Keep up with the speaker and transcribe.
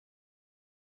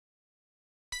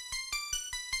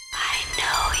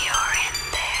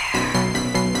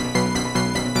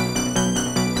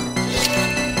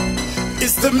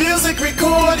the music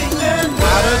recording network.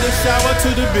 Out of the shower to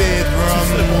the bedroom,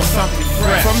 slip on something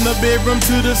fresh. from the bedroom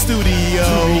to the studio,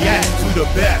 To react to the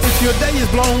best. If your day is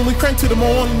blown, we crank to the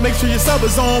morning. Make sure your sub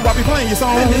is on while we playing your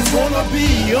song. And it's gonna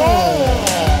be on.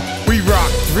 We rock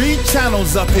 3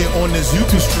 channels up here on this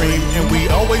YouTube stream, and we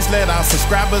always let our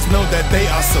subscribers know that they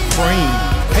are supreme.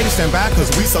 Haters stand by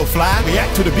cause we so fly.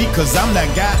 React to the beat cause I'm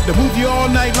that guy to move you all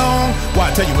night long.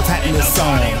 Why I tell you what's happening in this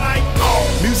song.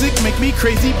 Music make me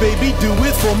crazy, baby, do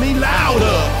it for me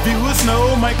louder. Viewers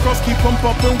know my cross keep on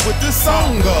bumping with this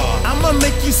song. I'ma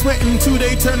make you sweat until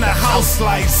they turn the house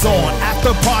lights on.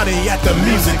 After party at the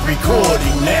Music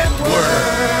Recording Network.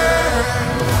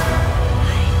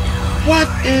 What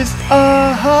is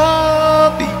a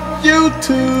hobby?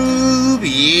 YouTube,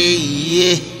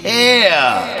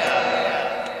 yeah.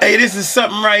 Hey, this is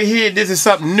something right here. This is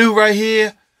something new right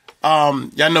here.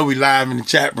 Y'all know we live in the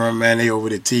chat room, man. They over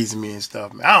there teasing me and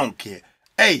stuff, man. I don't care.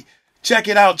 Hey, check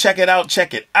it out, check it out,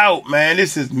 check it out, man.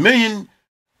 This is $1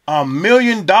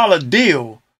 million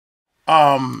deal.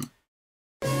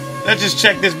 Let's just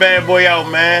check this bad boy out,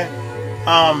 man.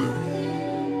 $1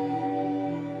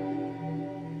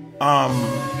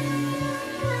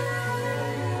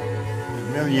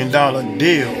 million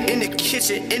deal. In the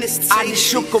kitchen, and it's I just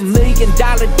shook $1 million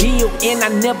deal, and I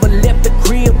never left the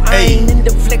crib. I ain't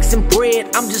into flexing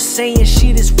bread, I'm just saying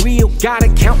shit is real. Got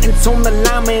accountants on the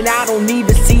line, man, I don't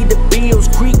even see the bills.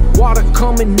 Creek water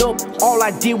coming up, all I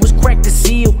did was crack the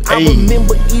seal. I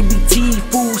remember EBT,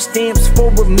 food stamps for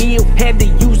a meal. Had to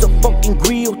use a fucking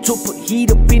grill to put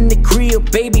heat up in the crib.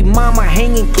 Baby mama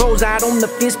hanging clothes out on the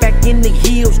fence back in the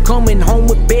hills. Coming home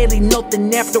with barely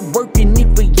nothing after working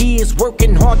it for years.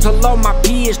 Working hard till all my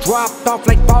peers dropped off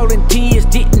like volunteers.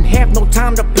 Didn't have no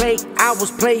time to play, I was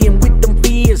playing with them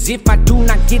fears. If I do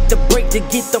not get the break to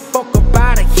get the fuck up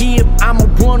out of here, I'ma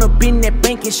run up in that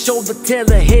bank and show the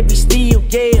teller heavy steel,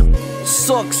 yeah.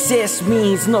 Success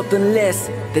means nothing less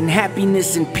than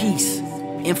happiness and peace,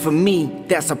 and for me,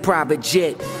 that's a private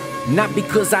jet. Not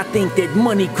because I think that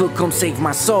money could come save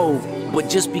my soul, but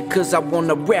just because I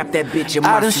wanna rap that bitch in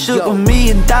my I done shook $1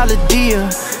 million deal,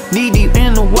 knee deep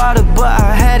in the water, but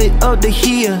I had it up to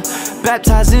here.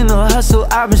 Baptized in the hustle,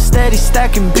 I've been steady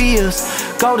stacking bills.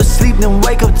 Go to sleep, then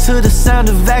wake up to the sound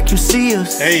of vacuum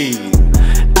seals. Hey,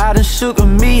 I done shook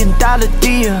 $1 million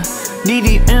deal, knee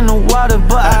deep in the water,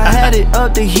 but I had it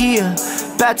up to here.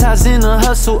 Baptized in the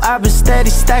hustle, I've been steady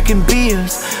stacking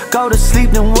bills. Go to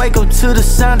sleep, then wake up to the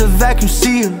sound of vacuum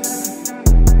seals.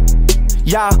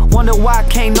 Y'all wonder why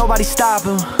can't nobody stop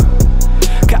him.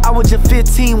 Cause I was just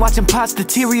 15 watching pots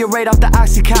deteriorate off the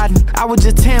Oxycontin. I was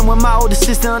just 10 when my older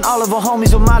sister and all of her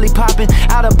homies were molly popping.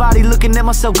 Out of body looking at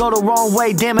myself go the wrong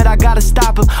way, damn it I gotta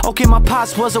stop him. Okay, my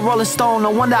pops was a rolling stone,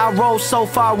 no wonder I rolled so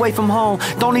far away from home.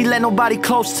 Don't need let nobody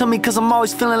close to me cause I'm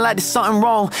always feeling like there's something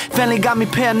wrong. Family got me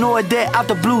paranoid that out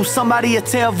the blue somebody a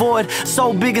tell void.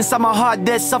 So big inside my heart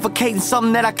that suffocating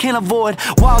something that I can't avoid.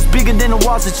 Walls bigger than the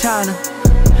walls of China.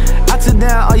 I took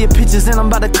down all your pictures and I'm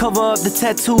about to cover up the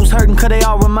tattoos hurting cause they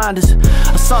all reminders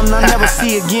of something I never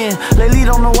see again. Lately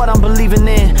don't know what I'm believing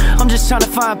in. I'm just trying to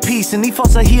find peace and these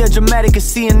folks are here dramatic as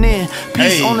CNN.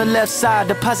 Peace on the left side,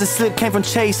 deposit slip came from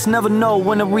Chase. Never know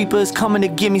when the reaper is coming to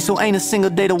get me, so ain't a single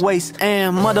day to waste.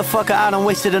 And motherfucker, I done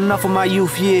wasted enough of my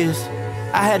youth years.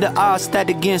 I had the odds stacked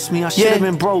against me, I should've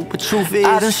been broke, but truth is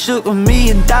I done shook $1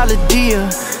 million deal,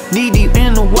 knee deep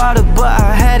in the water, but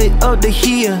I had it up to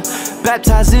here.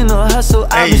 Baptized in the hustle,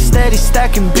 I've been steady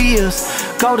stacking bills.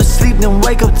 Go to sleep, then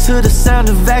wake up to the sound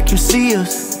of vacuum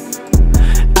seals.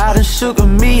 I done shook $1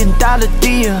 million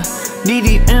deal, knee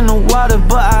deep in the water,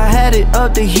 but I had it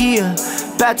up to here.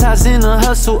 Baptized in the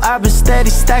hustle, I've been steady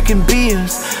stacking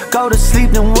bills. Go to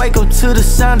sleep, then wake up to the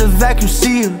sound of vacuum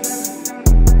seals.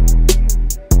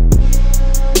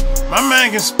 my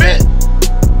man can spit.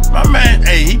 My man,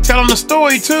 hey, he telling the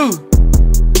story too.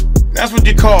 That's what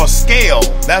you call scale.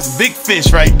 That's big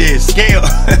fish right there, scale.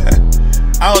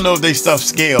 I don't know if they stuff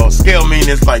scale. Scale mean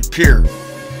it's like pure.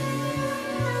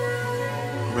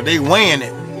 But they weighing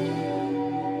it.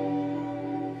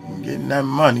 I'm getting that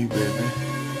money, baby.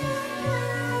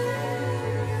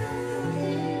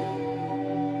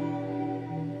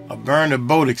 A burn the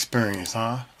boat experience,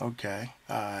 huh? Okay,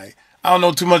 alright. I don't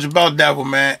know too much about that one,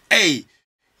 man. Hey,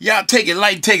 y'all take it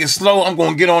light, take it slow. I'm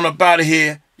gonna get on up out of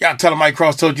here. Y'all tell them Mike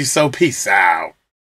Cross told you so. Peace out.